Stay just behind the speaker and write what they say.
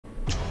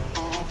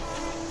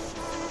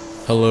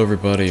Hello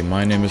everybody,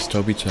 my name is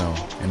Tobito,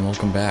 and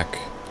welcome back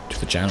to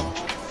the channel.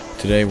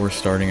 Today we're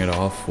starting it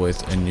off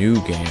with a new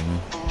game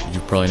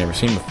you've probably never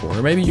seen before,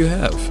 or maybe you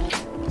have.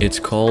 It's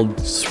called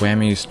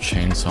Swammy's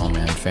Chainsaw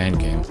Man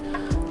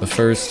Fangame, the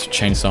first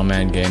Chainsaw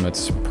Man game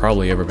that's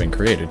probably ever been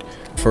created.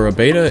 For a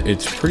beta,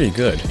 it's pretty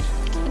good.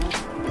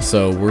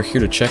 So we're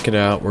here to check it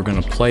out, we're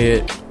gonna play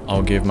it,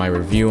 I'll give my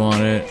review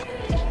on it,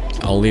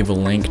 I'll leave a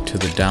link to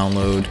the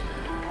download,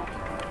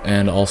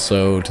 and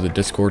also to the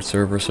Discord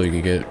server so you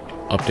can get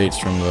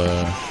updates from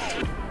the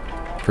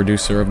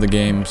producer of the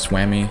game,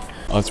 Swammy,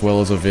 as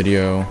well as a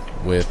video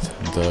with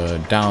the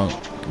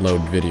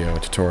download video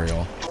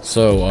tutorial.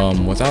 So,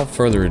 without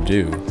further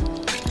ado,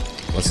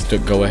 let's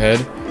go ahead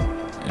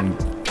and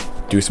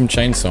do some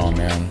Chainsaw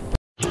Man.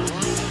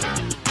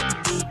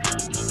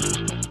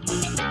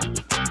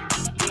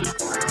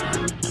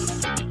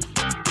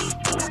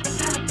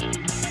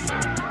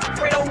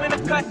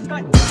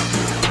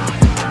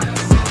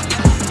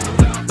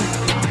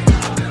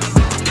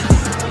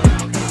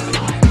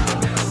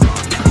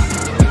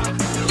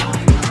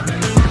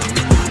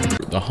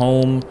 The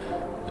home,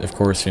 of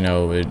course, you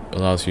know, it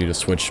allows you to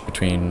switch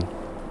between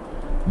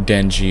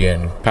Denji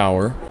and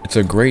Power. It's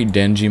a great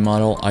Denji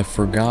model. I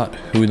forgot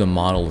who the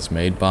model is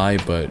made by,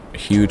 but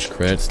huge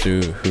credits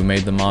to who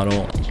made the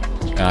model.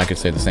 And I could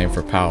say the same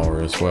for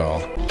Power as well.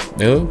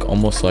 They look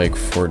almost like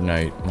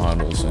Fortnite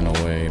models in a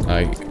way.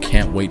 I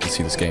can't wait to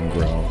see this game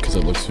grow because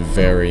it looks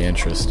very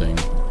interesting.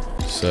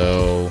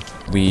 So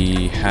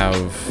we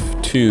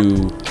have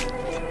two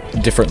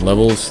different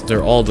levels.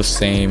 They're all the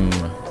same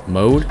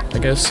mode, I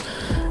guess,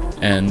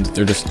 and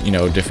they're just, you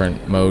know,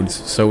 different modes.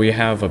 So we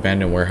have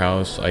Abandoned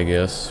Warehouse, I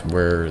guess,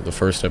 where the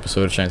first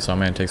episode of Chainsaw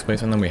Man takes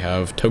place, and then we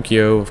have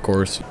Tokyo, of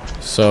course.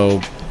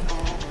 So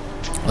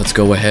let's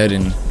go ahead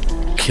and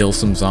kill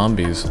some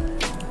zombies.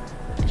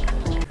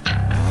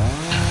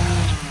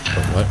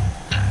 What?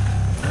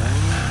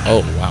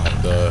 Oh wow,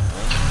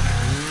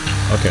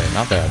 okay,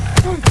 not bad.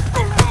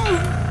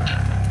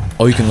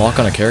 Oh, you can lock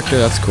on a character?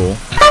 That's cool.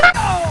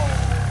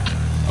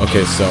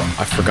 Okay, so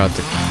I forgot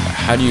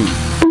how do you...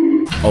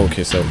 Oh,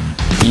 okay, so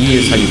E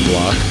is how you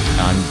block.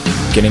 I'm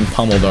getting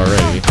pummeled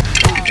already.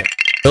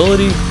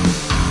 Ability,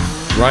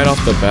 right off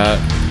the bat,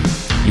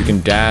 you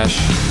can dash.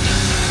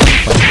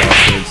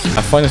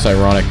 I find this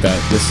ironic that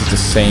this is the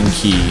same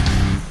key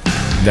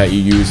that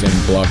you use in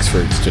block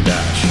spurts to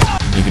dash.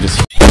 You can just...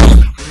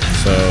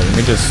 So, let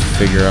me just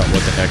figure out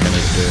what the heck I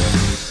need to do.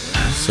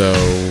 So...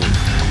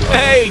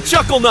 Hey,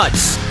 Chuckle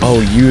Nuts!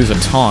 Oh, use a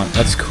taunt,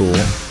 that's cool.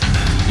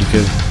 You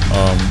could,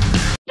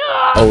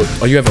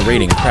 Oh, you have a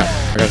rating. Crap.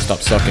 I gotta stop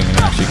sucking and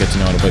actually get to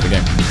know how to play the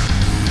game.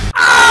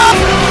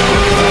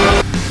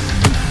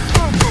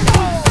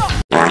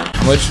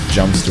 How much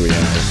jumps do we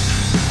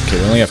have? Okay,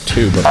 we only have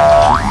 2, but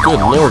good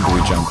lord, do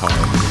we jump high.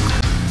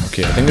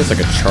 Okay, I think there's like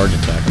a charge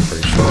attack, I'm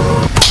pretty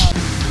sure.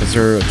 Is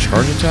there a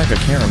charge attack? I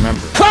can't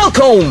remember.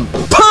 Falcon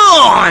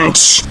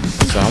Punch!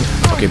 So,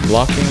 okay,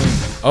 blocking...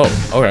 Oh,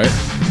 alright.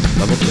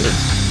 Level 3.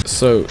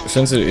 So,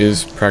 since it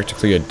is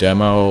practically a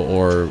demo,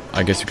 or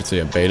I guess you could say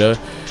a beta,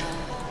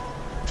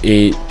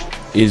 it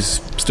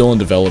is still in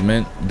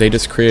development. They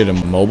just created a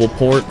mobile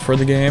port for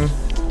the game,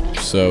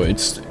 so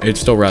it's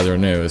still rather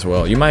new as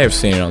well. You might have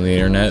seen it on the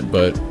internet,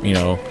 but, you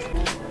know,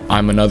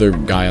 I'm another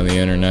guy on the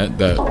internet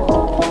that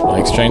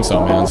likes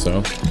Chainsaw Man,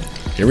 so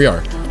here we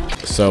are.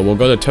 So we'll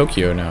go to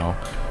Tokyo now,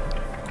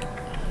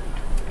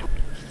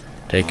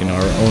 taking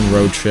our own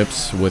road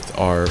trips with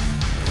our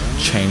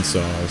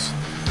chainsaws.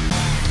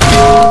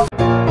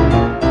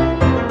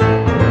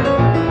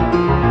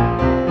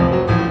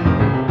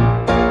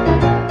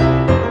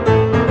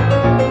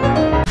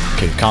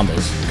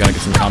 Combos. Gotta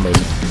get some combos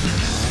in.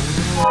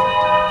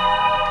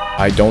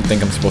 I don't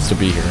think I'm supposed to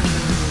be here.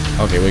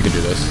 Okay, we could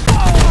do this.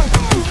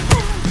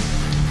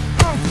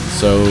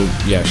 So,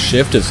 yeah,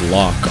 shift is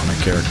lock on a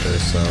character,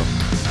 so...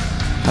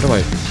 How do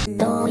I...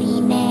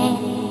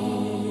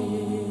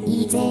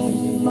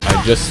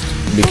 I just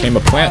became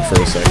a plant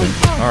for a second.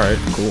 Alright,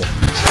 cool.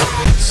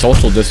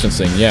 Social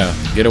distancing, yeah.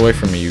 Get away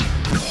from me, you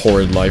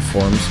horrid life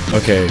forms.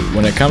 Okay,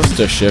 when it comes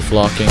to shift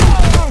locking,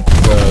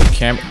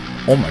 the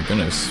oh my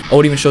goodness. Oh,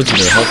 it even shows you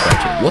their health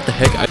budget. What the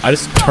heck? I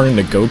just turned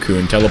into Goku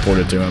and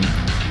teleported to him.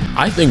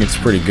 I think it's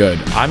pretty good.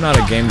 I'm not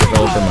a game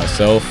developer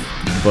myself,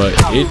 but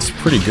it's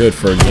pretty good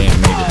for a game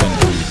made within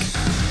a week.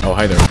 Oh,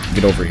 hi there.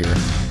 Get over here.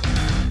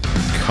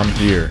 Come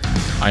here.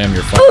 I am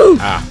your father.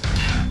 Ah.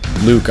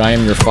 Luke, I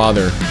am your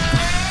father.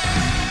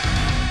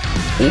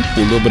 Ooh,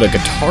 a little bit of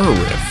guitar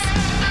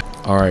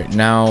riff. Alright,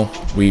 now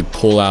we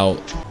pull out...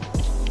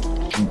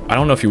 I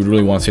don't know if you would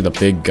really want to see the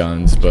big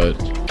guns, but...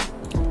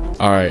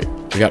 Alright.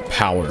 We got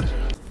Power.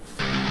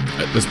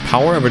 Does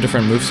Power have a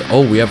different moves?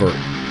 Oh, we have her.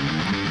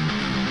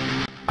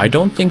 I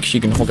don't think she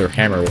can hold her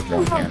hammer with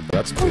one hand, but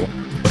that's cool.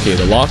 Okay,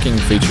 the locking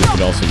feature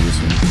could also use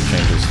some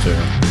changes too.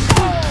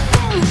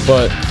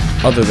 But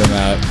other than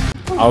that,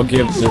 I'll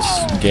give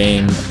this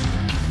game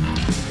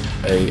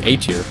a A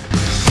tier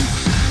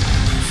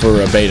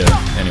for a beta,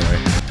 anyway.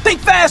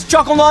 Think fast,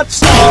 Chuckle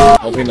Nuts!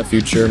 Hopefully in the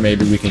future,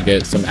 maybe we can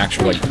get some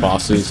actual like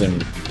bosses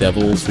and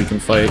devils we can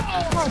fight,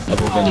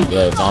 other than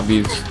the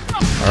zombies.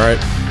 Alright.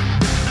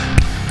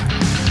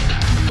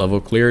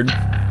 Level cleared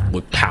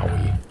with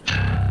Powie.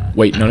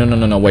 Wait,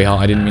 no, wait,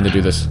 I didn't mean to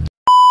do this.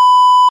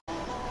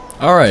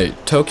 Alright,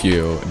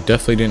 Tokyo.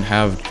 Definitely didn't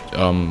have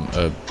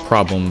a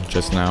problem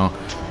just now.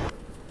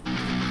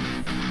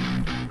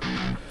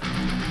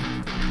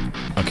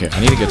 Okay, I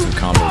need to get some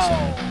combos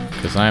in,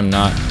 because I am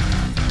not...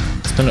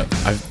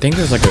 I think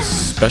there's like a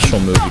special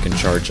move you can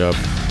charge up.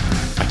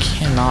 I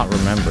cannot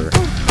remember.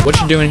 What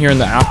you doing here in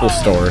the Apple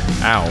Store?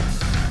 Ow.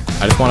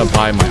 I just want to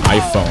buy my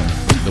iPhone.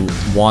 The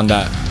one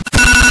that...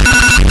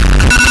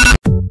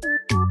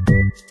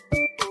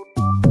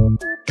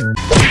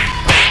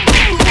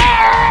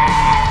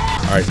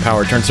 Alright,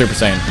 power, turn Super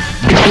Saiyan.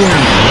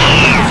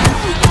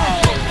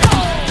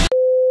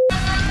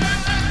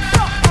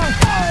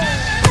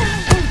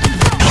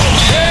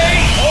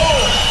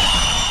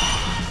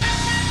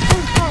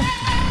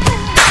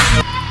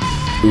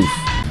 Oof.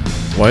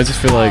 Why does it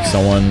feel like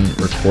someone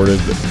recorded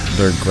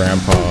their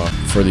grandpa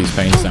for these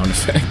pain sound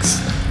effects?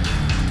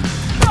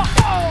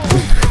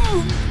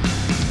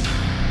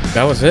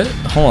 That was it?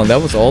 Hold on,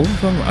 that was all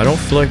of them? I don't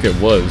feel like it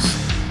was.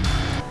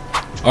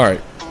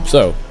 Alright,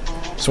 so,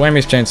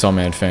 Swami's Chainsaw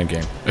Man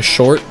Fangame. A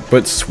short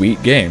but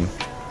sweet game.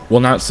 Well,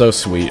 not so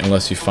sweet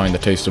unless you find the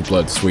taste of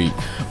blood sweet,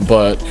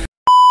 but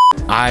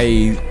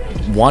I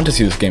want to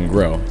see this game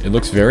grow. It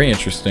looks very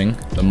interesting.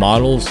 The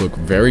models look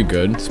very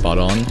good, spot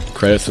on.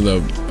 Credits to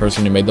the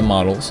person who made the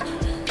models.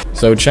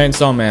 So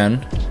Chainsaw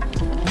Man,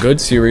 good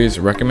series,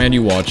 recommend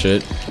you watch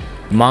it.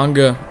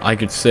 Manga, I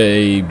could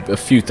say a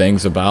few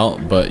things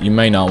about, but you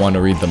may not want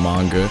to read the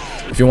manga.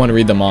 If you want to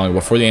read the manga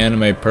before the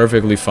anime,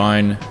 perfectly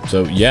fine.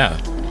 So yeah,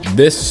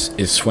 this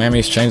is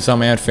Swami's Chainsaw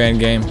Man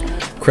Fangame.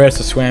 Credits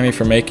to Swami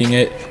for making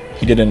it.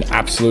 He did an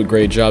absolute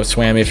great job.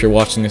 Swami, if you're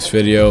watching this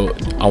video,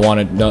 I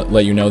want to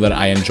let you know that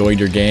I enjoyed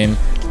your game.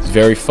 It's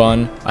very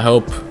fun. I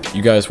hope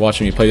you guys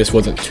watching me play this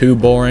wasn't too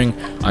boring.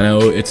 I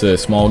know it's a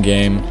small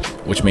game,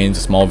 which means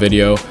a small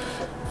video.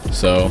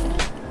 So,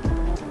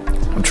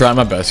 I'm trying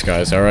my best,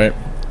 guys, alright?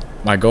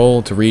 My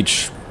goal to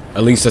reach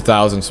at least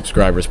 1,000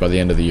 subscribers by the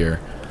end of the year.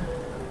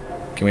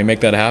 Can we make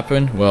that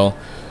happen? Well,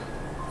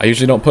 I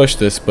usually don't push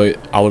this, but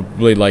I would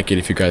really like it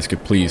if you guys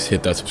could please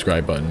hit that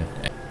subscribe button.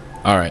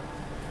 Alright.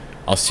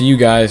 I'll see you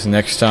guys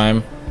next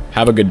time.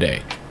 Have a good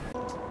day.